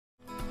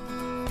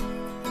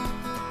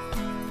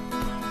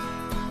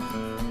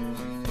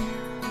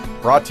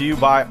Brought to you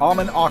by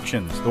Alman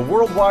Auctions, the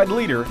worldwide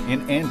leader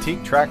in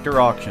antique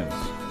tractor auctions.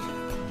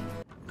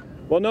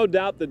 Well, no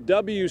doubt the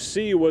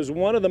WC was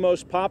one of the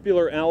most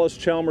popular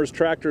Allis-Chalmers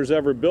tractors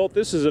ever built.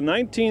 This is a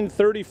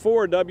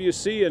 1934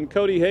 WC, and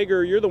Cody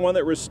Hager, you're the one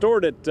that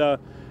restored it.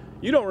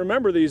 You don't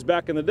remember these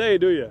back in the day,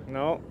 do you?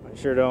 No, I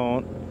sure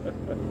don't.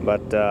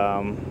 But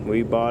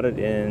we bought it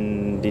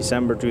in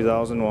December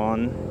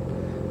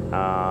 2001.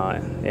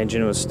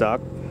 Engine was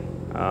stuck.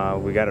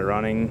 We got it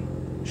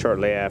running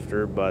shortly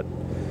after, but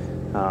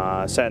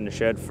sat in the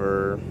shed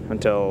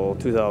until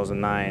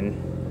 2009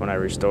 when I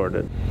restored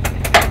it.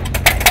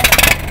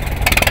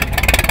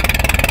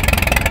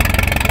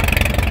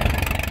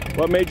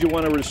 What made you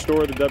want to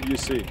restore the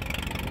WC?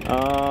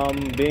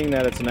 Being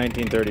that it's a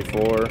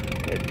 1934,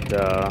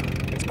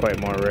 it's quite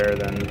more rare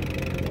than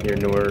your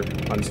newer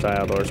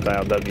unstyled or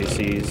styled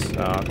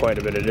WCs. Quite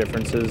a bit of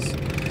differences.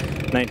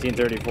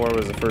 1934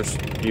 was the first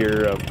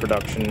year of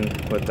production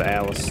with the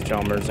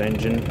Allis-Chalmers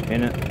engine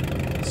in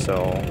it.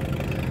 So,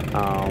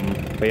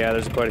 but yeah,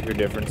 there's quite a few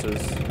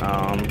differences.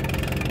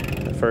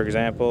 For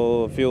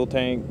example, fuel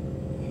tank,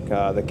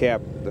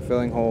 the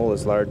filling hole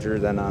is larger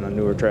than on a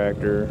newer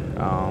tractor.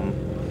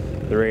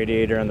 The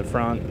radiator on the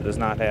front does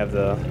not have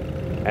the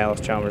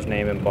Allis-Chalmers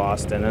name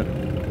embossed in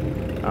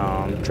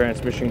it.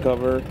 Transmission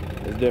cover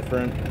is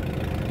different.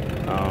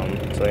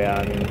 So yeah,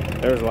 I mean,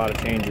 there was a lot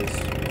of changes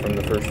from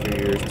the first few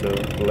years to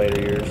the later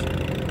years.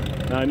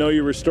 Now, I know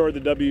you restored the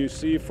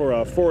WC for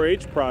a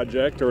 4-H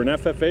project or an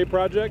FFA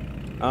project?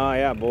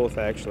 Yeah, both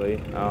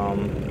actually.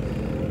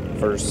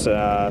 First,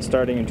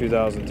 starting in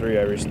 2003,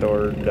 I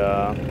restored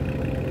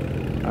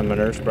a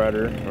manure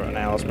spreader, or an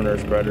Allis manure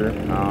spreader.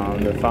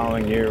 The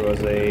following year was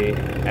a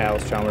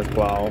Allis-Chalmers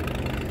plow,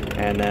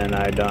 and then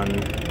I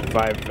done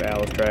 5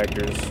 Allis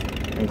tractors,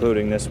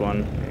 including this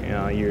one,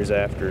 years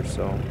after.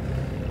 So,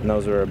 and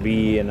those were a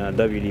B and a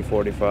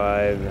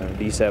WD-45, a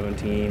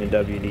D-17, a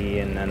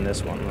WD, and then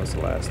this one was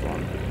the last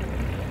one.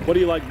 What do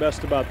you like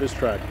best about this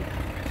tractor?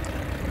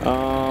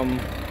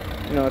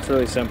 It's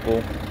really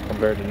simple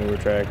compared to newer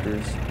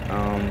tractors.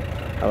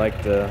 I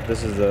like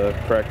this is the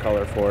correct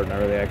color for it, and I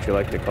really actually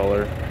like the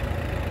color.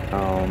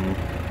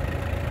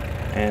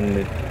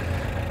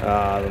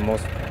 The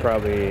most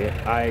probably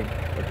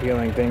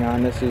eye-appealing thing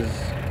on this is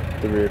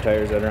the rear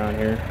tires that are on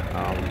here.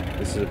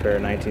 This is a pair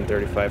of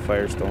 1935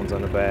 Firestones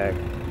on the back,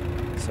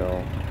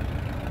 so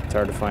it's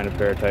hard to find a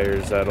pair of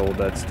tires that old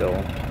that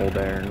still hold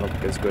air and look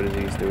as good as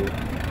these do.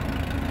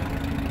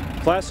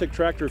 Classic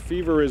tractor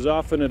fever is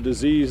often a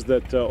disease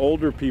that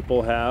older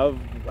people have.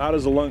 How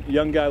does a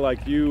young guy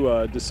like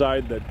you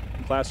decide that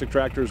classic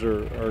tractors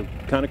are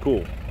kind of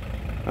cool?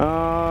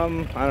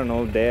 I don't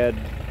know. Dad,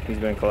 he's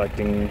been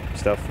collecting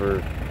stuff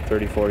for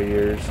 30-40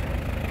 years,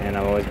 and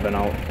I've always been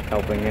out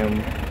helping him,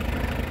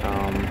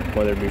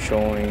 whether it be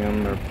showing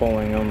them or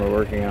pulling them or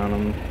working on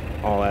them.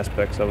 All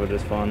aspects of it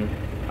is fun.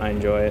 I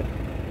enjoy it.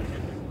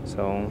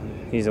 So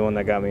he's the one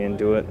that got me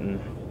into it, and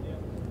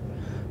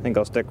I think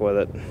I'll stick with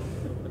it.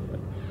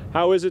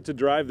 How is it to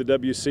drive the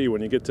WC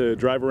when you get to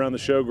drive around the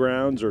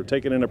showgrounds or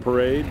take it in a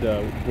parade?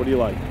 What do you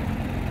like?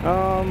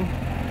 I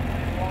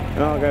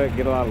got to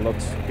get a lot of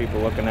looks,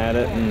 people looking at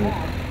it, and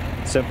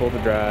it's simple to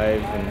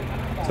drive, and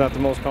it's not the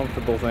most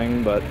comfortable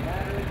thing, but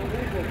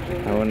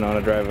I wouldn't want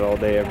to drive it all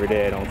day, every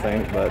day, I don't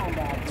think, but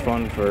it's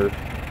fun for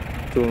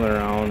tooling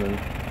around and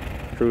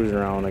cruising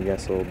around, I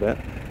guess, a little bit.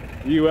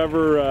 Do you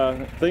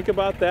ever think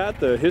about that,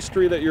 the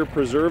history that you're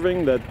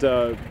preserving that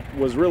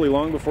was really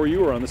long before you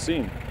were on the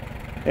scene?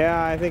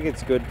 Yeah, I think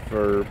it's good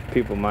for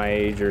people my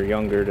age or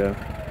younger to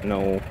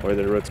know where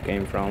their roots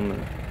came from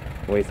and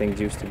the way things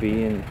used to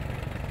be, and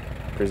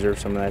preserve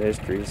some of that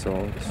history,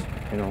 so it's,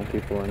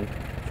 people in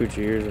future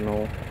years will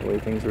know the way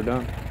things were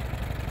done.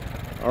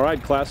 All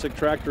right, Classic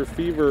Tractor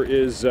Fever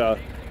is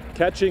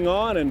catching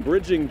on and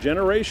bridging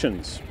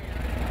generations.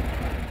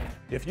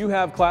 If you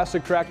have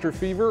Classic Tractor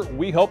Fever,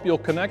 we hope you'll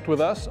connect with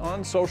us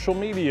on social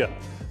media.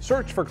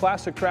 Search for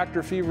Classic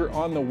Tractor Fever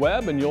on the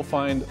web and you'll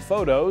find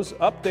photos,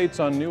 updates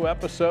on new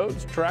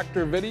episodes,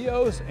 tractor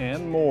videos,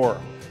 and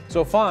more.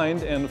 So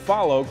find and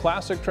follow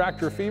Classic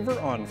Tractor Fever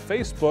on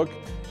Facebook,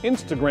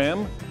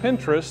 Instagram,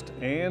 Pinterest,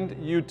 and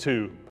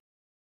YouTube.